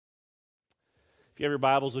If you have your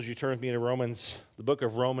Bibles, would you turn with me to Romans, the book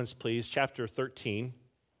of Romans, please, chapter 13.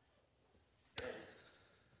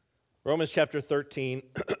 Romans chapter 13,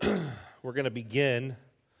 we're going to begin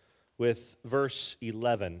with verse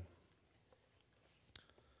 11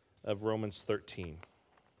 of Romans 13.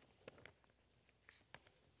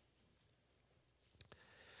 It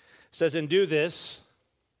says, "And do this,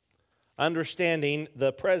 understanding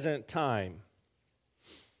the present time.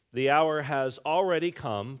 The hour has already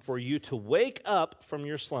come for you to wake up from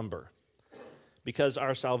your slumber, because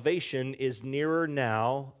our salvation is nearer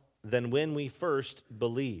now than when we first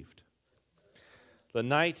believed. The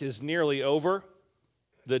night is nearly over,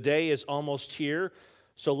 the day is almost here,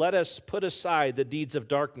 so let us put aside the deeds of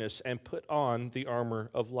darkness and put on the armor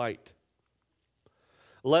of light.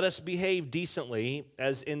 Let us behave decently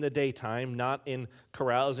as in the daytime, not in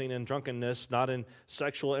carousing and drunkenness, not in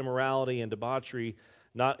sexual immorality and debauchery,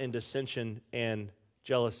 not in dissension and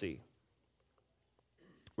jealousy.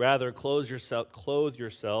 Rather, clothe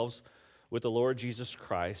yourselves with the Lord Jesus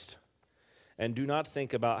Christ, and do not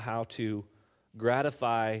think about how to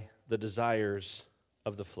gratify the desires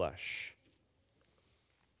of the flesh."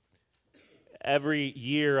 Every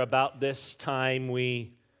year about this time,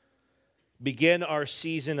 we begin our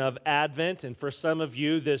season of Advent, and for some of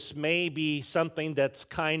you, this may be something that's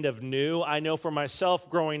kind of new. I know for myself,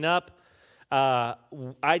 growing up,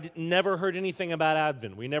 I never heard anything about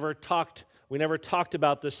Advent. We never talked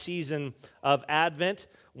about the season of Advent.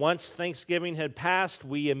 Once Thanksgiving had passed,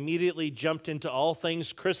 we immediately jumped into all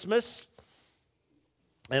things Christmas.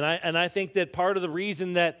 And I think that part of the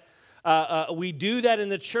reason that we do that in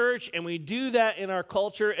the church and we do that in our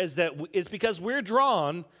culture is because we're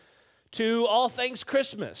drawn to all things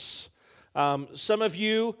Christmas. Some of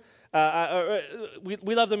you,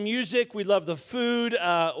 we love the music, we love the food,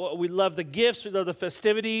 we love the gifts, we love the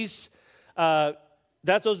festivities. Those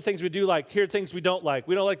are the things we do like. Here are things we don't like.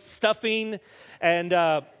 We don't like stuffing,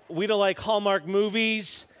 and we don't like Hallmark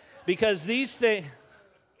movies, because these things...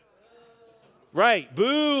 Right,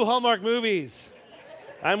 boo Hallmark movies.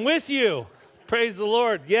 I'm with you. Praise the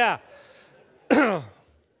Lord, yeah.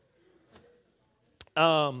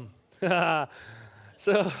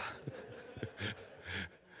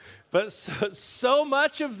 But so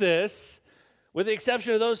much of this, with the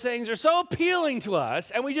exception of those things, are so appealing to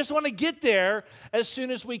us, and we just want to get there as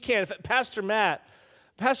soon as we can. In fact, Pastor Matt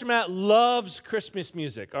loves Christmas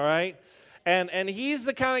music, all right? And he's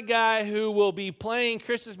the kind of guy who will be playing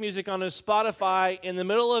Christmas music on his Spotify in the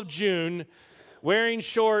middle of June, wearing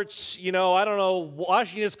shorts,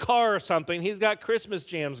 washing his car or something. He's got Christmas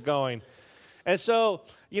jams going. And so,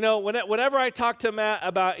 whenever I talk to Matt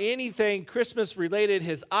about anything Christmas related,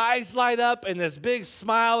 his eyes light up and this big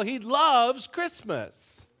smile. He loves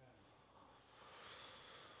Christmas.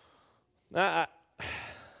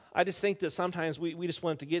 I just think that sometimes we just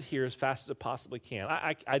want it to get here as fast as it possibly can.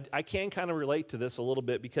 I can kind of relate to this a little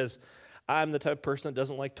bit because I'm the type of person that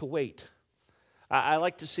doesn't like to wait. I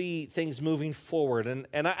like to see things moving forward,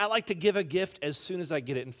 and I like to give a gift as soon as I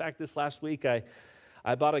get it. In fact, this last week,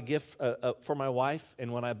 I bought a gift for my wife,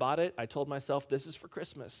 and when I bought it, I told myself, this is for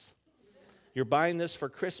Christmas. You're buying this for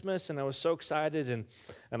Christmas, and I was so excited, and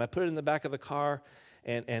I put it in the back of the car,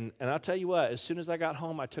 and I'll tell you what, as soon as I got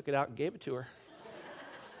home, I took it out and gave it to her.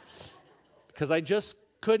 Because I just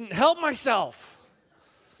couldn't help myself.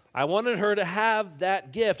 I wanted her to have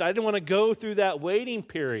that gift. I didn't want to go through that waiting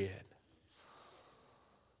period.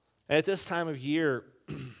 And at this time of year,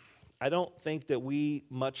 I don't think that we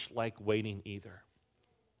much like waiting either.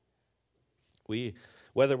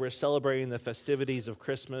 Whether we're celebrating the festivities of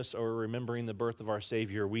Christmas or remembering the birth of our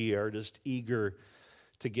Savior, we are just eager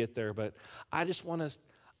to get there. But I just want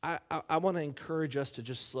to encourage us to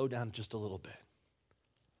just slow down just a little bit.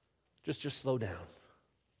 Just slow down.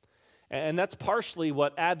 And that's partially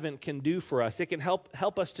what Advent can do for us. It can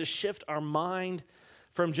help us to shift our mind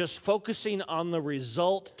from just focusing on the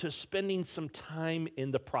result to spending some time in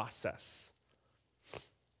the process.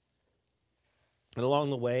 And along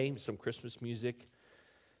the way, some Christmas music,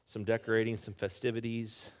 some decorating, some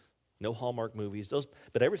festivities, no Hallmark movies,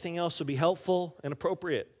 but everything else will be helpful and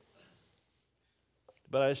appropriate.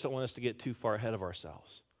 But I just don't want us to get too far ahead of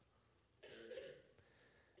ourselves.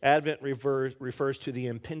 Advent refers to the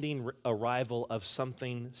impending arrival of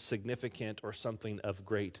something significant or something of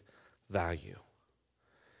great value.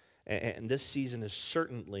 And this season is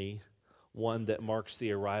certainly one that marks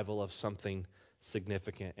the arrival of something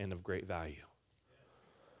significant and of great value.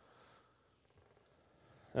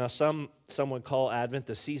 Now, some would call Advent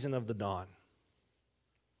the season of the dawn.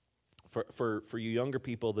 For you younger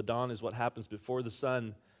people, the dawn is what happens before the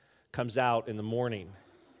sun comes out in the morning.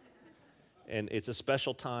 and it's a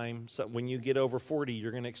special time. So when you get over 40,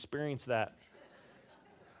 you're going to experience that.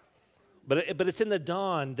 But it's in the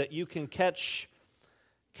dawn that you can catch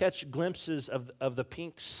glimpses of the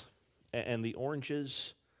pinks and the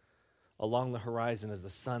oranges along the horizon as the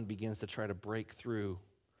sun begins to try to break through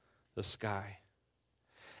the sky.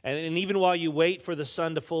 And even while you wait for the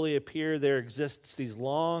sun to fully appear, there exists these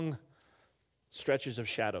long stretches of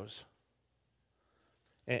shadows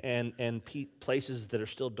and places that are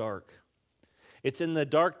still dark. It's in the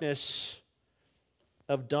darkness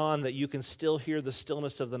of dawn that you can still hear the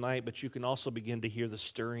stillness of the night, but you can also begin to hear the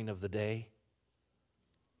stirring of the day.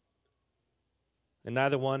 And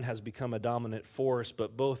neither one has become a dominant force,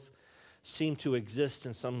 but both seem to exist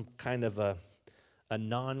in some kind of a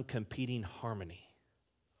non-competing harmony.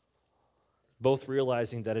 Both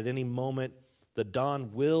realizing that at any moment, the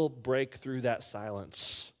dawn will break through that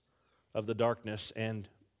silence of the darkness, and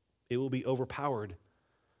it will be overpowered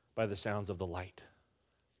by the sounds of the light.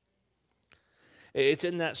 It's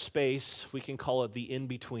in that space, we can call it the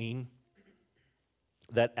in-between,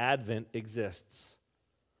 that Advent exists.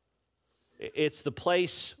 It's the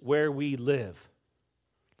place where we live.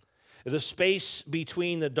 The space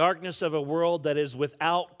between the darkness of a world that is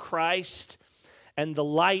without Christ and the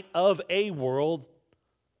light of a world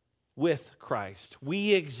with Christ.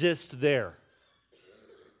 We exist there.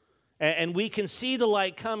 And we can see the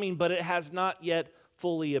light coming, but it has not yet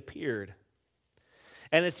fully appeared.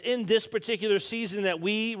 And it's in this particular season that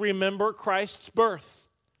we remember Christ's birth.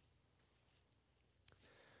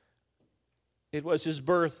 It was his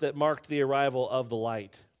birth that marked the arrival of the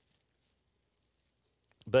light.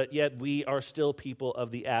 But yet we are still people of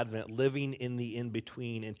the Advent, living in the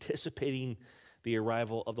in-between, anticipating the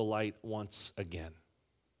arrival of the light once again.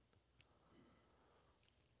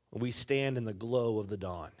 We stand in the glow of the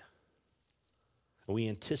dawn. We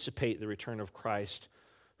anticipate the return of Christ,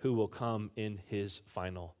 who will come in his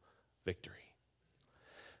final victory.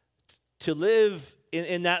 To live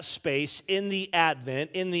in that space, in the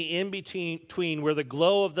Advent, in the in-between, where the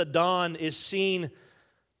glow of the dawn is seen,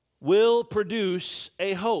 will produce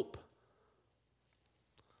a hope.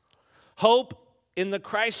 Hope in the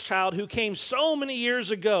Christ child who came so many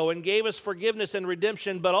years ago and gave us forgiveness and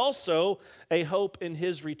redemption, but also a hope in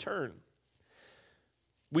his return.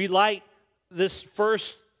 We light this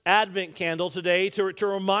first Advent candle today to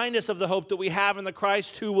remind us of the hope that we have in the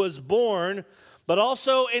Christ who was born, but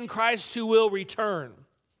also in Christ who will return.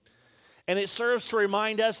 And it serves to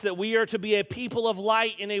remind us that we are to be a people of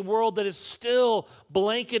light in a world that is still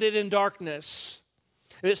blanketed in darkness.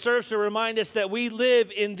 And it serves to remind us that we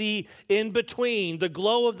live in the in-between, the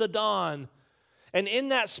glow of the dawn. And in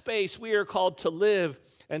that space, we are called to live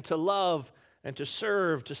and to love and to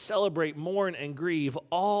serve, to celebrate, mourn, and grieve,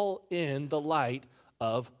 all in the light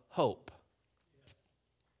of hope.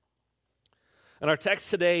 And our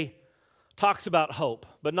text today talks about hope,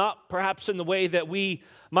 but not perhaps in the way that we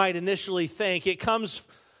might initially think. It comes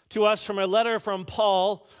to us from a letter from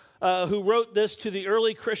Paul, who wrote this to the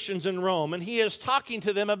early Christians in Rome. And he is talking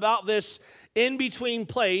to them about this in-between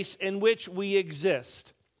place in which we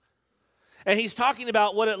exist. And he's talking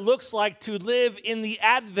about what it looks like to live in the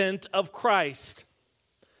advent of Christ.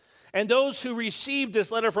 And those who received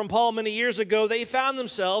this letter from Paul many years ago, they found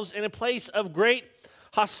themselves in a place of great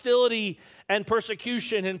hostility and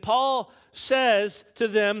persecution. And Paul says to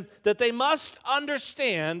them that they must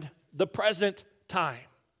understand the present time.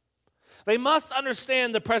 They must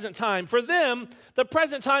understand the present time. For them, the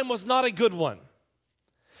present time was not a good one.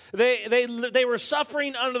 They were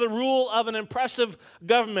suffering under the rule of an oppressive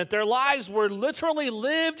government. Their lives were literally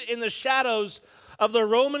lived in the shadows of the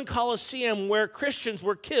Roman Colosseum, where Christians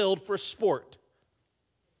were killed for sport.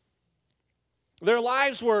 Their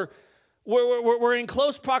lives were in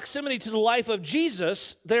close proximity to the life of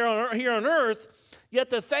Jesus here on earth, yet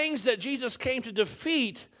the things that Jesus came to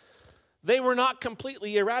defeat, they were not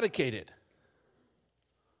completely eradicated.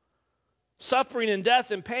 Suffering and death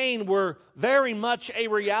and pain were very much a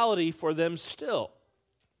reality for them still.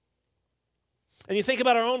 And you think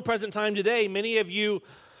about our own present time today, many of you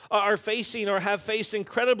are facing or have faced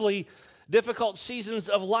incredibly difficult seasons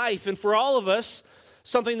of life. And for all of us,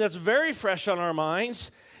 something that's very fresh on our minds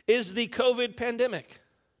is the COVID pandemic,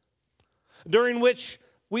 during which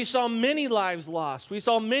we saw many lives lost. We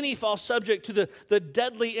saw many fall subject to the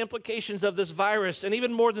deadly implications of this virus. And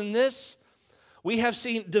even more than this, we have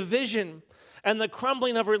seen division and the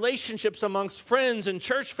crumbling of relationships amongst friends and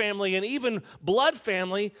church family and even blood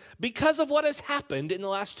family because of what has happened in the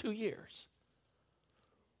last 2 years.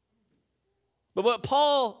 But what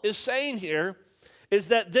Paul is saying here is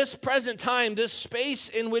that this present time, this space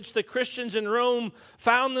in which the Christians in Rome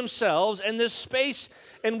found themselves, and this space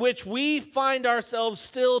in which we find ourselves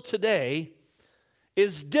still today,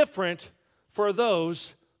 is different for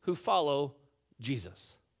those who follow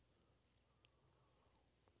Jesus.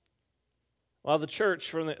 While the church,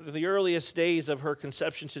 from the earliest days of her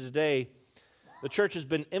conception to today, the church has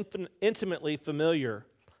been intimately familiar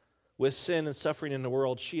with sin and suffering in the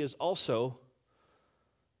world, she is also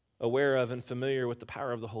aware of and familiar with the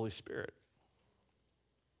power of the Holy Spirit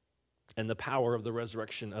and the power of the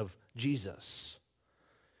resurrection of Jesus.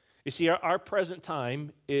 You see, our present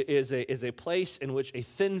time is a place in which a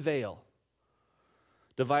thin veil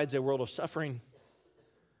divides a world of suffering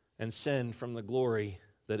and sin from the glory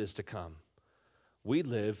that is to come. We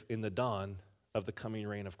live in the dawn of the coming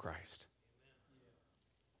reign of Christ.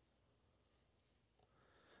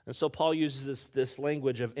 And so Paul uses this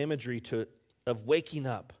language of imagery of waking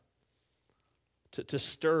up, to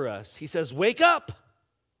stir us. He says, wake up!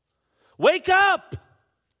 Wake up!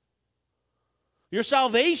 Your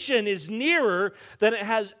salvation is nearer than it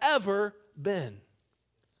has ever been.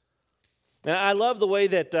 And I love the way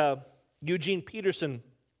that Eugene Peterson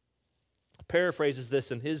paraphrases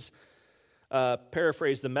this in his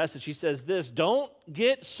paraphrase the message. He says this: don't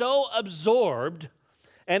get so absorbed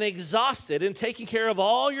and exhausted in taking care of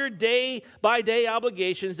all your day-by-day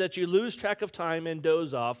obligations that you lose track of time and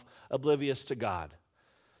doze off, oblivious to God.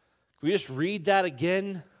 Can we just read that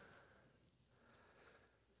again?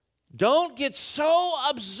 Don't get so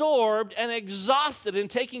absorbed and exhausted in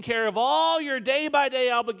taking care of all your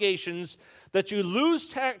day-by-day obligations that you lose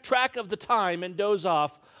track of the time and doze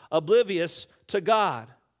off, oblivious to God.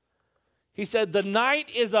 He said, the night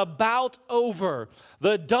is about over.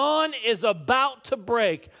 The dawn is about to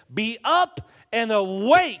break. Be up and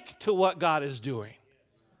awake to what God is doing.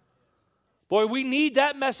 Boy, we need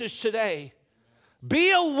that message today.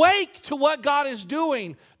 Be awake to what God is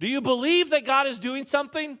doing. Do you believe that God is doing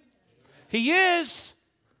something? He is.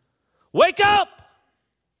 Wake up.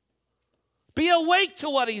 Be awake to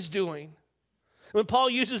what He's doing. When Paul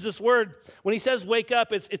uses this word, when he says wake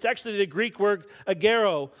up, it's actually the Greek word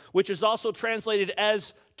agero, which is also translated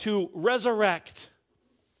as to resurrect.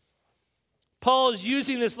 Paul is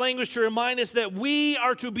using this language to remind us that we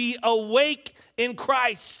are to be awake in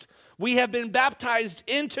Christ. We have been baptized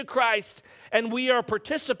into Christ, and we are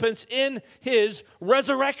participants in His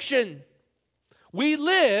resurrection. We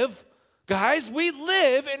live, guys, we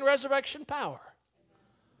live in resurrection power.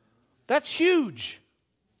 That's huge.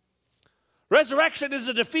 Resurrection is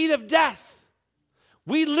a defeat of death.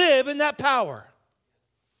 We live in that power.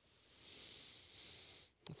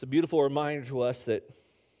 It's a beautiful reminder to us that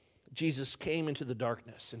Jesus came into the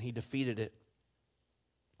darkness and He defeated it.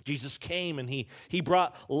 Jesus came and he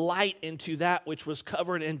brought light into that which was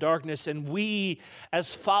covered in darkness. And we,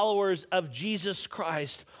 as followers of Jesus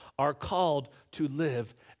Christ, are called to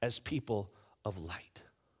live as people of light.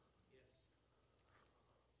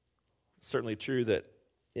 It's certainly true that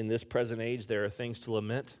in this present age, there are things to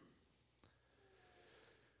lament.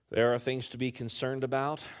 There are things to be concerned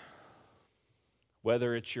about,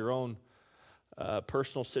 whether it's your own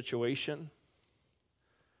personal situation,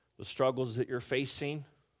 the struggles that you're facing,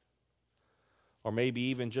 or maybe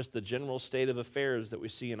even just the general state of affairs that we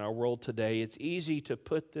see in our world today. It's easy to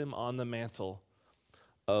put them on the mantle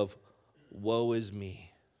of woe is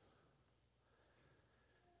me.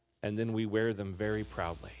 And then we wear them very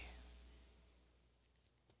proudly.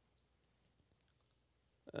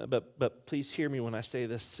 But please hear me when I say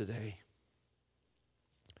this today.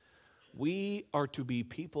 We are to be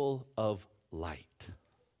people of light.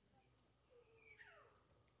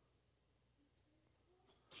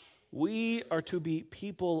 We are to be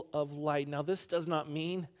people of light. Now, this does not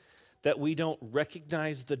mean that we don't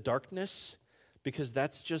recognize the darkness, because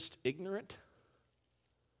that's just ignorant.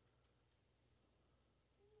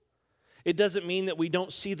 It doesn't mean that we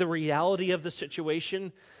don't see the reality of the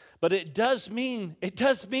situation, but it does mean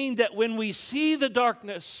that when we see the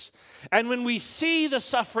darkness and when we see the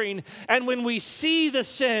suffering and when we see the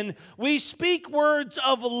sin, we speak words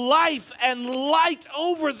of life and light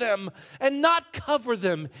over them and not cover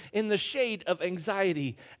them in the shade of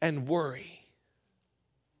anxiety and worry.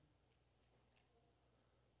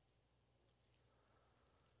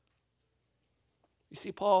 You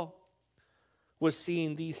see, Paul was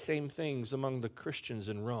seeing these same things among the Christians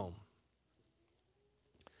in Rome.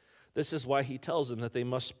 This is why he tells them that they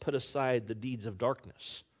must put aside the deeds of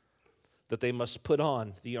darkness, that they must put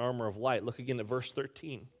on the armor of light. Look again at verse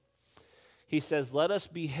 13. He says, let us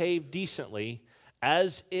behave decently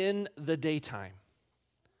as in the daytime,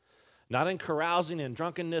 not in carousing and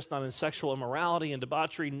drunkenness, not in sexual immorality and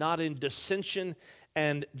debauchery, not in dissension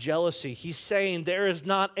and jealousy. He's saying there is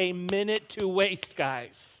not a minute to waste,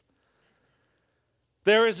 guys.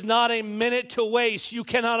 There is not a minute to waste. You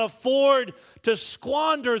cannot afford to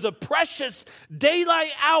squander the precious daylight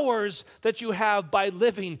hours that you have by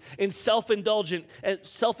living in self-indulgence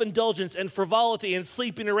and frivolity and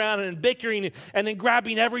sleeping around and bickering and then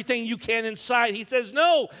grabbing everything you can inside. He says,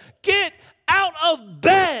 no, get out of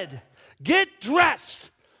bed. Get dressed.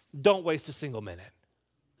 Don't waste a single minute.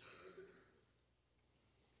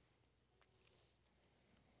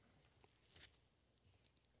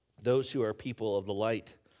 Those who are people of the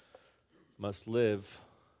light must live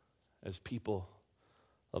as people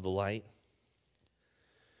of the light.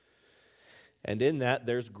 And in that,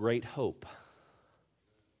 there's great hope.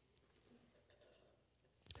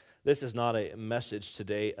 This is not a message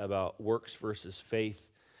today about works versus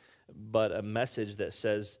faith, but a message that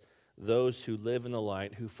says those who live in the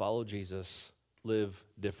light, who follow Jesus, live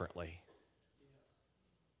differently.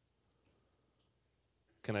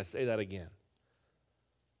 Can I say that again?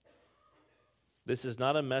 This is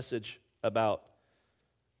not a message about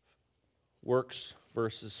works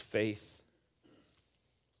versus faith.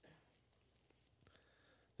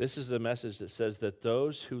 This is a message that says that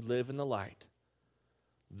those who live in the light,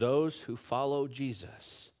 those who follow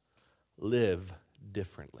Jesus, live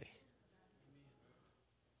differently.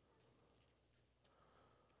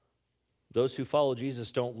 Those who follow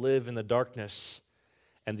Jesus don't live in the darkness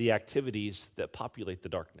and the activities that populate the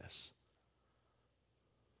darkness.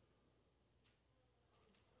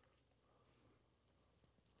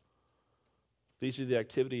 These are the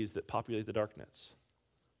activities that populate the darkness.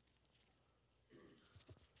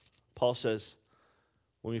 Paul says,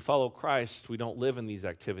 when we follow Christ, we don't live in these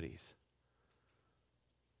activities.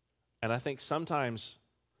 And I think sometimes,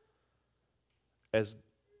 as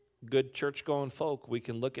good church-going folk, we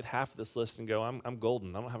can look at half of this list and go, I'm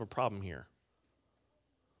golden. I don't have a problem here.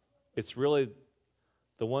 It's really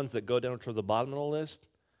the ones that go down to the bottom of the list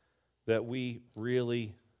that we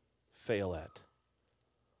really fail at.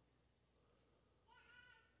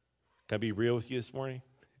 Can I be real with you this morning?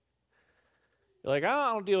 You're like,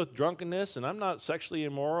 I don't deal with drunkenness, and I'm not sexually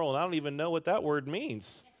immoral, and I don't even know what that word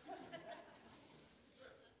means.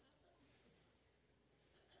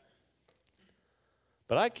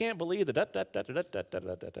 But I can't believe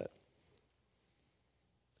that.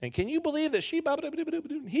 And can you believe that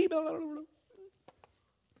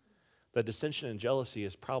the dissension and jealousy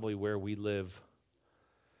is probably where we live.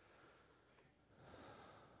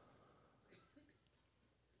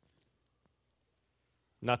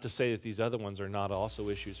 Not to say that these other ones are not also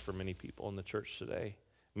issues for many people in the church today.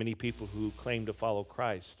 Many people who claim to follow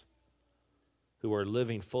Christ, who are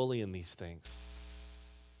living fully in these things.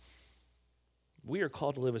 We are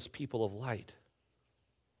called to live as people of light.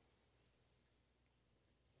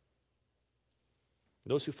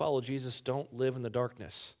 Those who follow Jesus don't live in the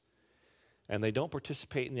darkness, and they don't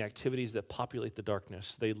participate in the activities that populate the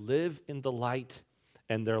darkness. They live in the light,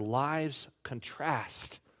 and their lives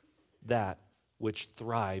contrast that which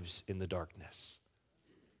thrives in the darkness.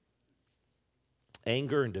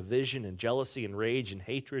 Anger and division and jealousy and rage and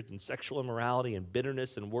hatred and sexual immorality and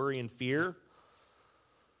bitterness and worry and fear,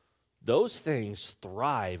 those things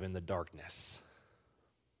thrive in the darkness.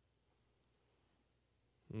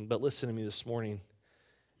 But listen to me this morning.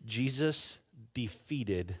 Jesus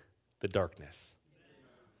defeated the darkness.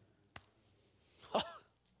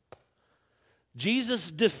 Jesus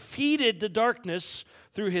defeated the darkness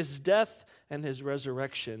through his death and his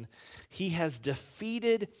resurrection. He has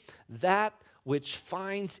defeated that which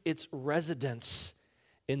finds its residence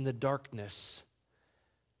in the darkness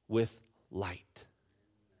with light.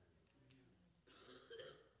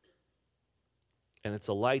 And it's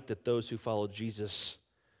a light that those who follow Jesus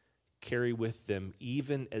carry with them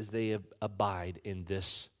even as they abide in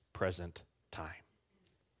this present time.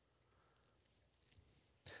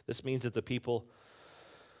 This means that the people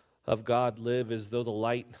of God live as though the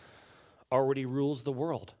light already rules the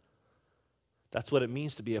world. That's what it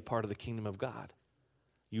means to be a part of the kingdom of God.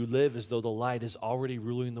 You live as though the light is already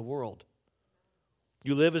ruling the world.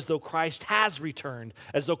 You live as though Christ has returned,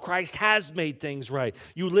 as though Christ has made things right.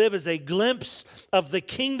 You live as a glimpse of the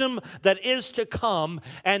kingdom that is to come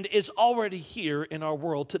and is already here in our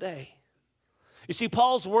world today. You see,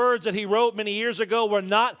 Paul's words that he wrote many years ago were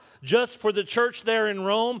not just for the church there in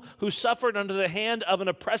Rome who suffered under the hand of an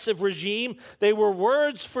oppressive regime. They were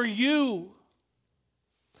words for you.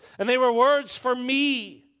 And they were words for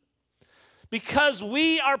me. Because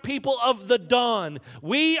we are people of the dawn.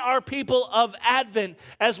 We are people of Advent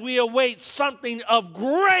as we await something of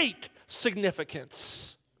great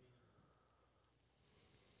significance.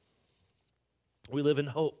 We live in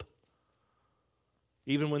hope.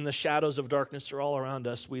 Even when the shadows of darkness are all around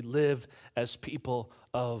us, we live as people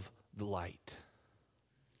of the light.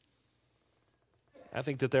 I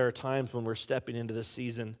think that there are times when we're stepping into this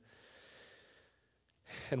season,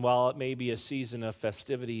 and while it may be a season of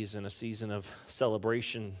festivities and a season of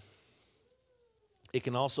celebration, it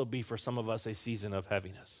can also be for some of us a season of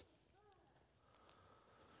heaviness.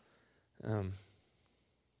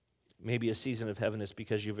 Maybe a season of heaviness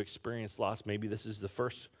because you've experienced loss. Maybe this is the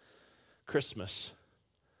first Christmas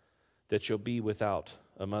that you'll be without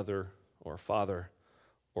a mother or a father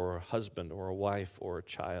or a husband or a wife or a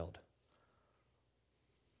child.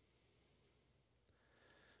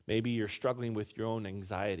 Maybe you're struggling with your own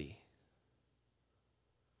anxiety.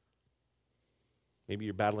 Maybe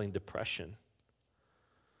you're battling depression.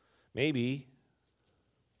 Maybe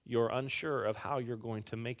you're unsure of how you're going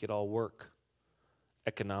to make it all work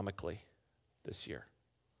economically this year.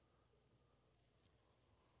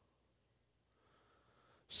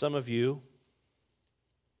 Some of you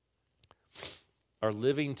are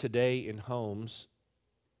living today in homes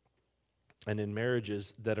and in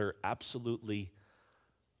marriages that are absolutely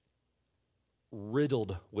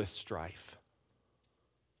riddled with strife.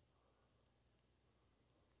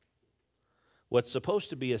 What's supposed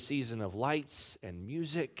to be a season of lights and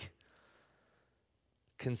music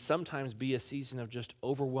can sometimes be a season of just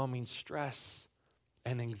overwhelming stress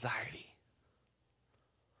and anxiety.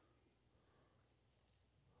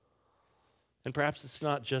 And perhaps it's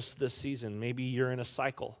not just this season. Maybe you're in a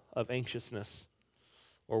cycle of anxiousness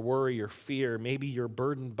or worry or fear. Maybe you're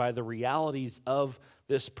burdened by the realities of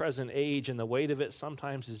this present age, and the weight of it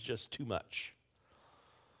sometimes is just too much,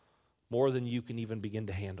 more than you can even begin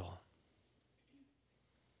to handle.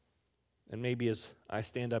 And maybe as I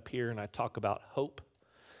stand up here and I talk about hope,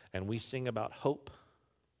 and we sing about hope,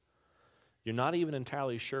 you're not even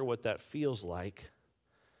entirely sure what that feels like,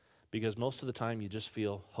 because most of the time you just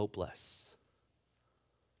feel hopeless.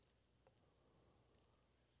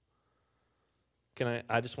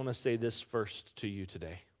 I just want to say this first to you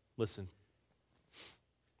today. Listen.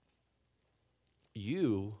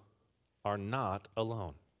 You are not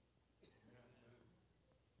alone.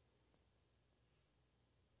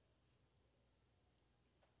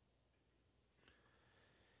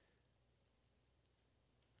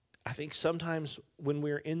 I think sometimes when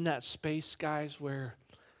we're in that space, guys, where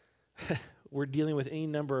we're dealing with any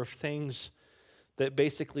number of things that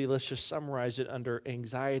basically, let's just summarize it under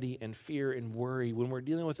anxiety and fear and worry. When we're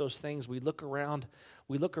dealing with those things, we look around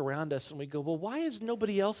us and we go, well, why is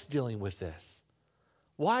nobody else dealing with this?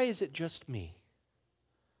 Why is it just me?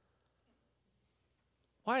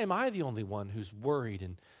 Why am I the only one who's worried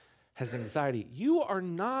and has anxiety? You are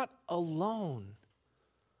not alone.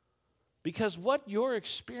 Because what you're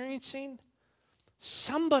experiencing,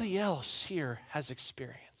 somebody else here has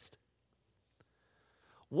experienced.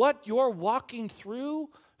 What you're walking through,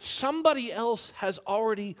 somebody else has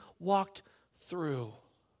already walked through.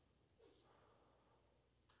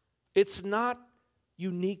 It's not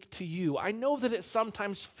unique to you. I know that it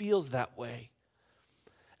sometimes feels that way.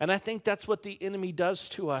 And I think that's what the enemy does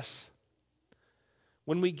to us.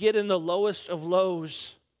 When we get in the lowest of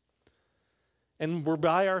lows, and we're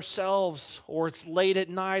by ourselves, or it's late at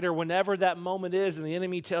night, or whenever that moment is, and the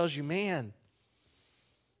enemy tells you, man,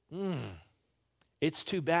 it's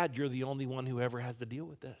too bad you're the only one who ever has to deal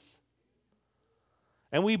with this.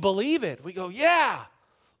 And we believe it. We go, yeah,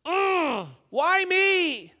 why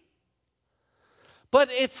me? But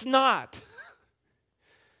it's not.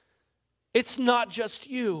 It's not just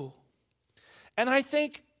you. And I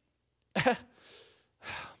think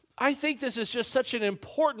this is just such an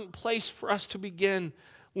important place for us to begin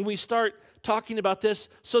when we start talking about this,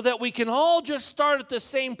 so that we can all just start at the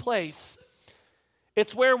same place.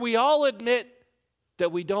 It's where we all admit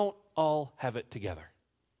that we don't all have it together.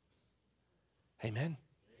 Amen?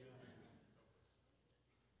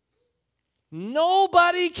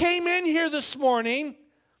 Nobody came in here this morning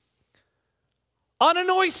on an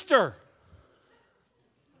oyster.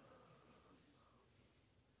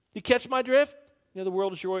 You catch my drift? The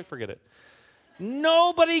world is your oyster. Forget it.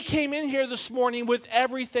 Nobody came in here this morning with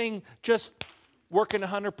everything just working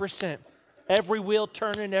 100%. Every wheel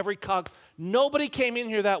turning, every cog. Nobody came in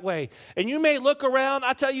here that way. And you may look around.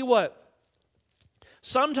 I tell you what.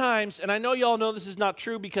 Sometimes, and I know y'all know this is not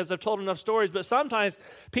true because I've told enough stories, but sometimes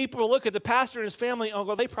people will look at the pastor and his family and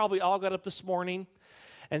go, they probably all got up this morning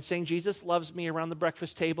and saying, Jesus loves me, around the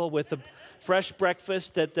breakfast table with the fresh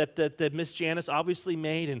breakfast that Miss Janice obviously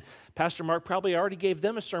made. And Pastor Mark probably already gave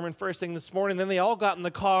them a sermon first thing this morning. Then they all got in the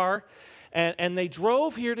car and they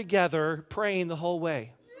drove here together praying the whole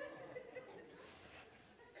way.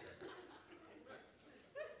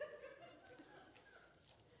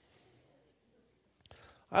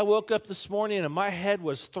 I woke up this morning and my head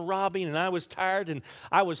was throbbing and I was tired and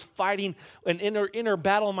I was fighting an inner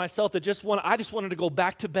battle in myself that I just wanted to go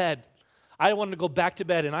back to bed. I wanted to go back to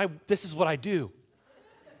bed, and this is what I do.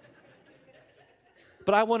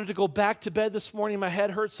 But I wanted to go back to bed this morning. My head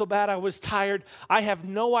hurt so bad. I was tired. I have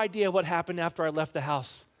no idea what happened after I left the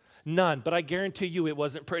house. None. But I guarantee you it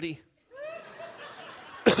wasn't pretty.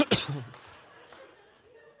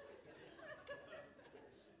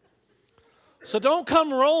 So don't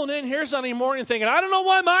come rolling in here Sunday morning thinking, I don't know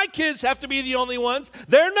why my kids have to be the only ones.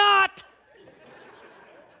 They're not.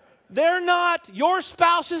 They're not. Your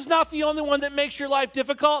spouse is not the only one that makes your life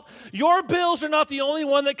difficult. Your bills are not the only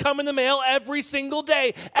one that come in the mail every single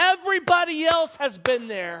day. Everybody else has been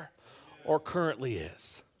there or currently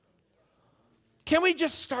is. Can we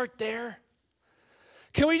just start there?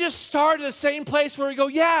 Can we just start at the same place where we go,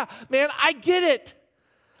 yeah, man, I get it.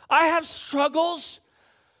 I have struggles.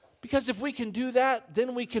 Because if we can do that,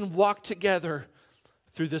 then we can walk together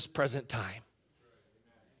through this present time.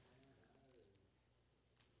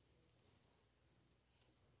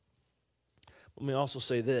 Let me also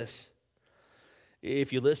say this.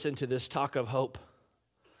 If you listen to this talk of hope,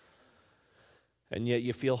 and yet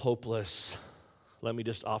you feel hopeless, let me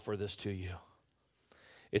just offer this to you.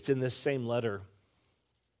 It's in this same letter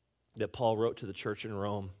that Paul wrote to the church in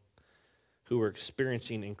Rome, who were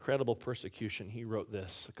experiencing incredible persecution. He wrote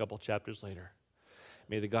this a couple chapters later.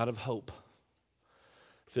 May the God of hope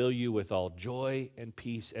fill you with all joy and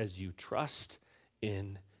peace as you trust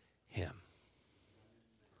in him.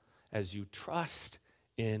 As you trust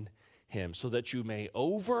in him, so that you may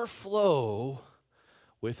overflow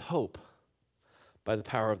with hope by the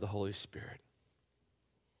power of the Holy Spirit.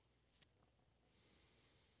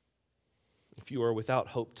 If you are without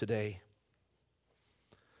hope today,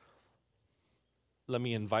 let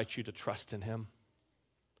me invite you to trust in him.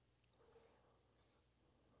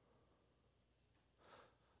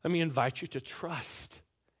 Let me invite you to trust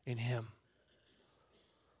in him.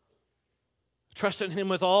 Trust in him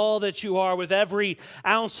with all that you are, with every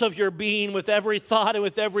ounce of your being, with every thought and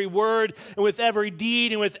with every word and with every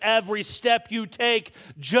deed and with every step you take.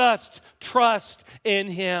 Just trust in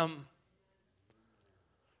him.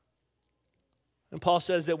 And Paul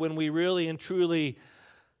says that when we really and truly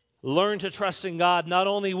learn to trust in God, not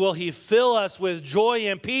only will he fill us with joy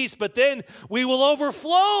and peace, but then we will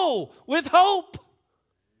overflow with hope.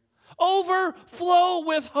 Overflow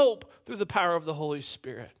with hope through the power of the Holy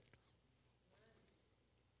Spirit.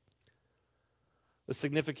 The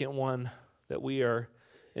significant one that we are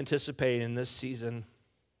anticipating in this season,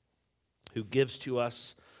 who gives to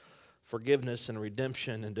us forgiveness and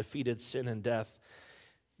redemption and defeated sin and death.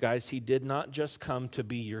 Guys, he did not just come to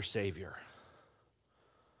be your Savior.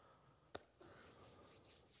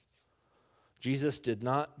 Jesus did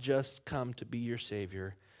not just come to be your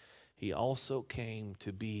Savior. He also came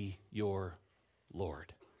to be your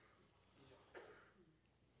Lord.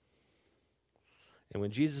 And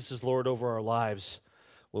when Jesus is Lord over our lives,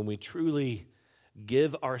 when we truly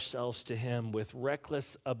give ourselves to him with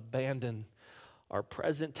reckless abandon, our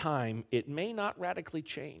present time, it may not radically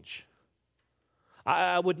change.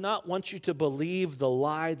 I would not want you to believe the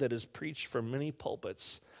lie that is preached from many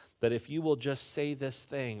pulpits, that if you will just say this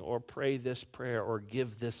thing or pray this prayer or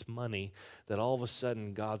give this money, that all of a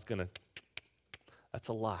sudden God's going to... That's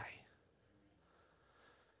a lie.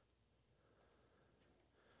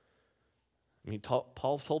 I mean,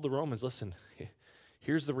 Paul told the Romans, listen,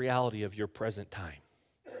 here's the reality of your present time.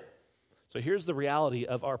 So here's the reality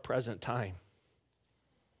of our present time.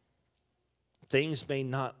 Things may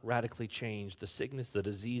not radically change. The sickness, the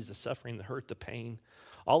disease, the suffering, the hurt, the pain,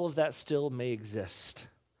 all of that still may exist.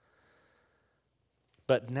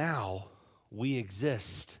 But now we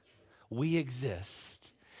exist. We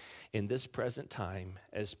exist in this present time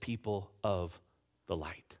as people of the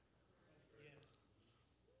light.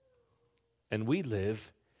 And we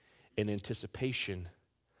live in anticipation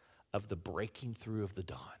of the breaking through of the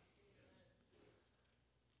dawn.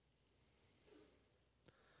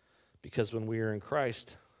 Because when we are in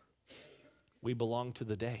Christ, we belong to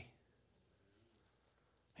the day.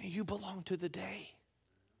 You belong to the day.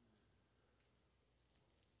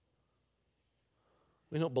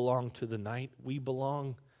 We don't belong to the night. We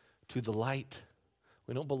belong to the light.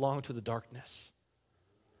 We don't belong to the darkness.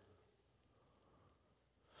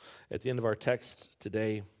 At the end of our text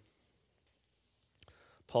today,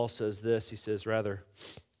 Paul says this. He says, rather,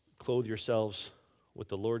 clothe yourselves with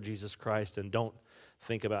the Lord Jesus Christ and don't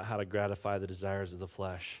think about how to gratify the desires of the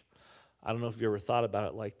flesh. I don't know if you ever thought about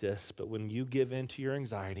it like this, but when you give in to your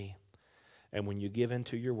anxiety and when you give in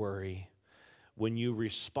to your worry, when you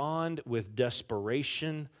respond with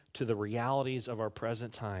desperation to the realities of our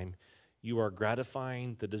present time, you are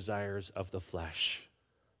gratifying the desires of the flesh.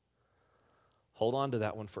 Hold on to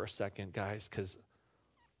that one for a second, guys, because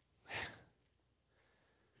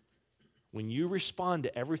when you respond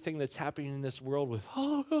to everything that's happening in this world with,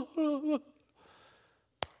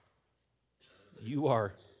 you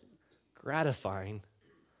are gratifying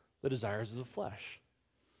the desires of the flesh.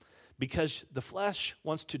 Because the flesh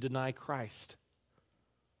wants to deny Christ.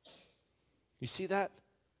 You see that?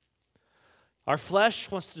 Our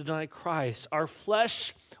flesh wants to deny Christ. Our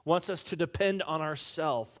flesh wants us to depend on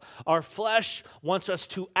ourselves. Our flesh wants us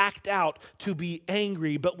to act out, to be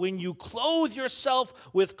angry. But when you clothe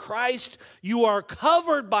yourself with Christ, you are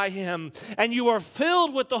covered by Him and you are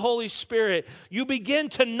filled with the Holy Spirit. You begin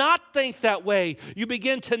to not think that way. You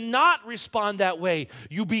begin to not respond that way.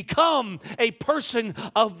 You become a person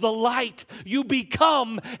of the light. You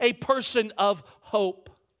become a person of hope.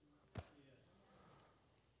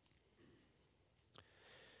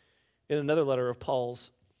 In another letter of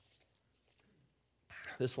Paul's,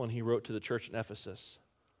 this one he wrote to the church in Ephesus,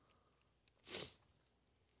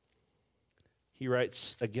 he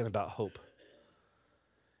writes again about hope.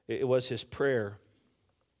 It was his prayer.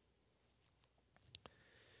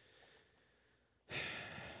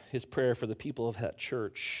 His prayer for the people of that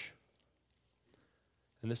church.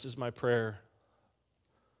 And this is my prayer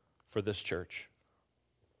for this church.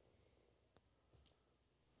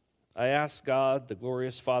 I ask God, the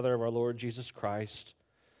glorious Father of our Lord Jesus Christ,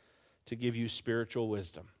 to give you spiritual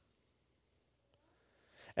wisdom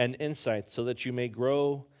and insight so that you may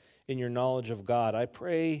grow in your knowledge of God. I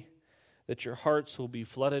pray that your hearts will be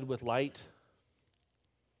flooded with light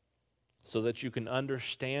so that you can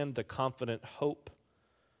understand the confident hope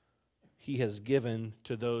He has given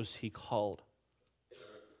to those He called,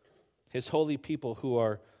 His holy people who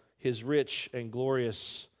are His rich and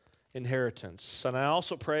glorious inheritance. And I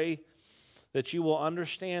also pray that you will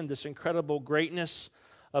understand this incredible greatness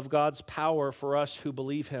of God's power for us who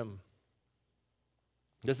believe Him.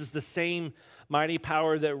 This is the same mighty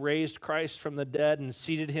power that raised Christ from the dead and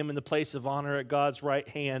seated Him in the place of honor at God's right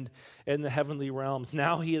hand in the heavenly realms.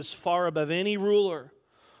 Now He is far above any ruler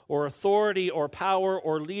or authority or power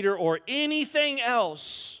or leader or anything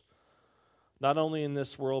else, not only in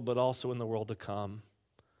this world but also in the world to come.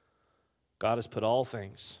 God has put all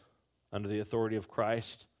things under the authority of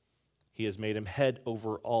Christ. He has made Him head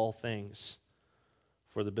over all things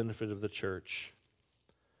for the benefit of the church.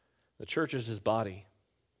 The church is His body.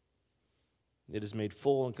 It is made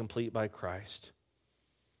full and complete by Christ,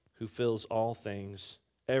 who fills all things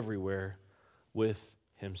everywhere with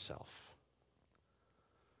Himself.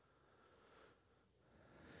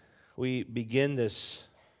 We begin this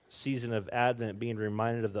season of Advent being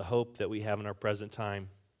reminded of the hope that we have in our present time.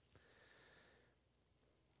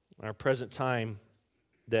 Our present time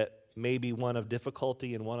that may be one of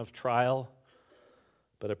difficulty and one of trial,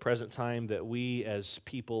 but a present time that we as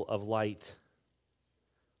people of light,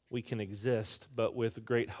 we can exist, but with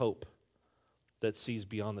great hope that sees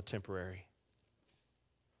beyond the temporary.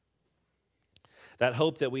 That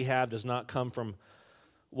hope that we have does not come from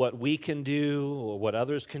what we can do or what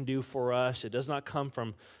others can do for us. It does not come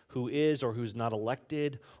from who is or who's not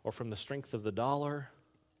elected or from the strength of the dollar.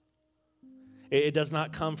 It does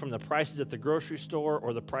not come from the prices at the grocery store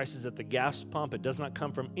or the prices at the gas pump. It does not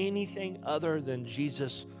come from anything other than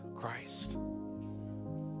Jesus Christ.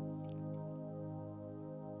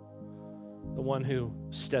 The one who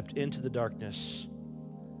stepped into the darkness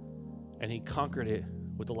and He conquered it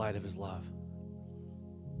with the light of His love.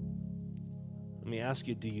 Let me ask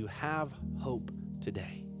you, do you have hope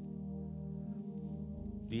today?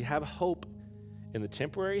 Do you have hope in the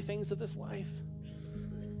temporary things of this life?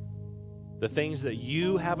 The things that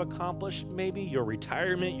you have accomplished, maybe your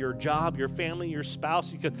retirement, your job, your family, your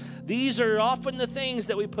spouse. Because these are often the things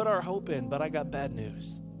that we put our hope in. But I got bad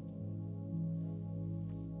news.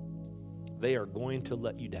 They are going to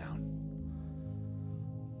let you down.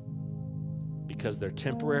 Because they're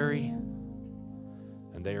temporary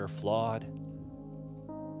and they are flawed.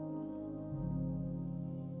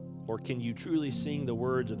 Or can you truly sing the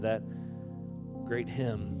words of that great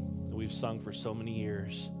hymn that we've sung for so many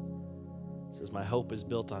years? It says, my hope is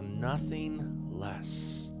built on nothing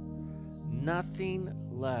less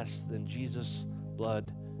than Jesus'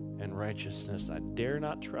 blood and righteousness. I dare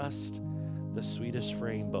not trust the sweetest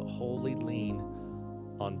frame, but wholly lean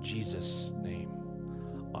on Jesus' name.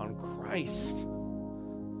 On Christ,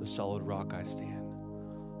 the solid rock I stand.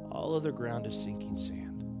 All other ground is sinking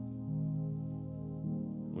sand.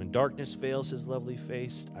 When darkness veils His lovely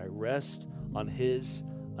face, I rest on His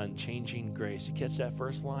unchanging grace. You catch that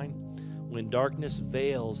first line? when darkness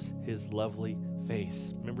veils his lovely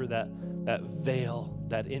face. Remember that veil,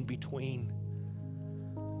 that in between,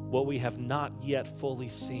 what we have not yet fully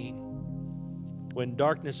seen. When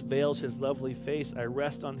darkness veils his lovely face, I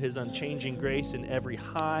rest on his unchanging grace. In every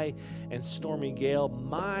high and stormy gale,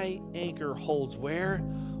 my anchor holds where?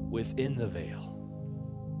 Within the veil.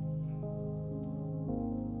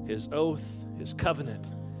 His oath, his covenant,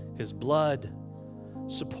 his blood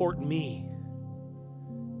support me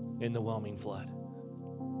in the whelming flood.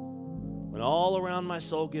 When all around my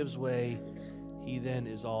soul gives way, he then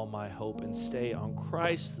is all my hope and stay. On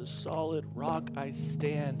Christ, the solid rock, I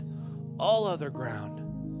stand. All other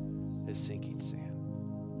ground is sinking sand.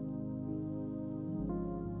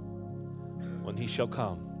 When he shall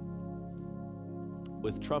come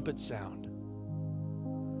with trumpet sound,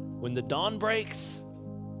 when the dawn breaks,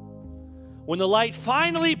 when the light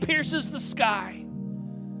finally pierces the sky,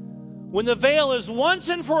 when the veil is once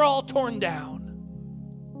and for all torn down,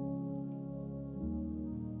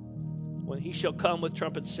 when he shall come with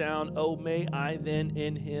trumpet sound, oh, may I then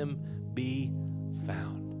in him be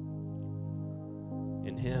found.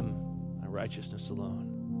 In him, my righteousness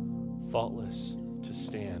alone, faultless to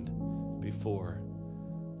stand before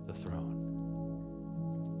the throne.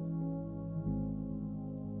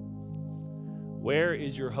 Where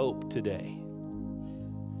is your hope today?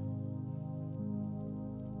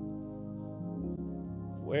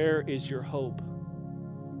 Where is your hope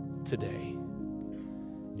today?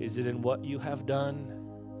 Is it in what you have done?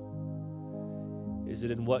 Is it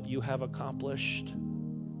in what you have accomplished?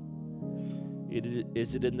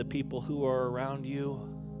 Is it in the people who are around you?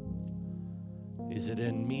 Is it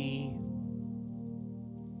in me?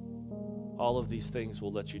 All of these things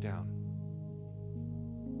will let you down.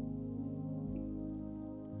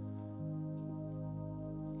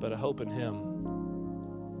 But a hope in him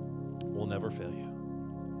will never fail you.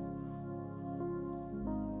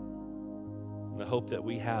 The hope that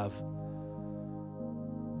we have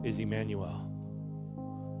is Emmanuel.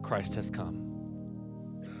 Christ has come.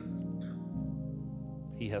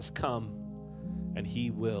 He has come, and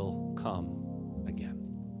he will come again.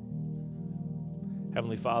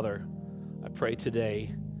 Heavenly Father, I pray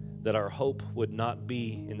today that our hope would not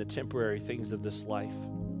be in the temporary things of this life,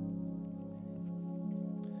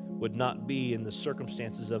 would not be in the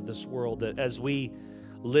circumstances of this world, that as we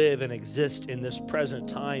live and exist in this present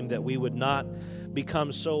time, that we would not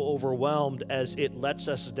become so overwhelmed as it lets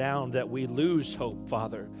us down that we lose hope,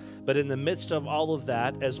 Father. But in the midst of all of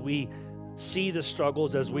that, as we see the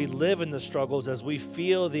struggles, as we live in the struggles, as we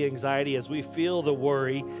feel the anxiety, as we feel the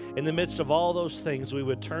worry, in the midst of all those things, we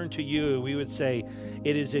would turn to you. We would say,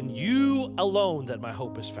 it is in you alone that my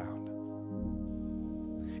hope is found.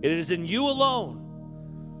 It is in you alone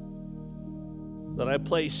that I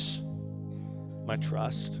place my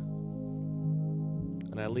trust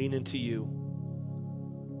and I lean into you.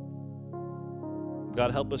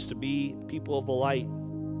 God, help us to be people of the light,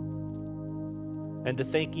 and to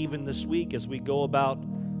think even this week as we go about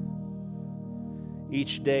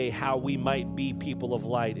each day how we might be people of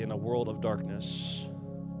light in a world of darkness.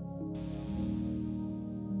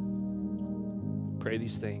 Pray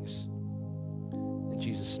these things in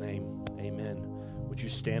Jesus' name, amen. Would you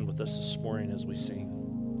stand with us this morning as we sing?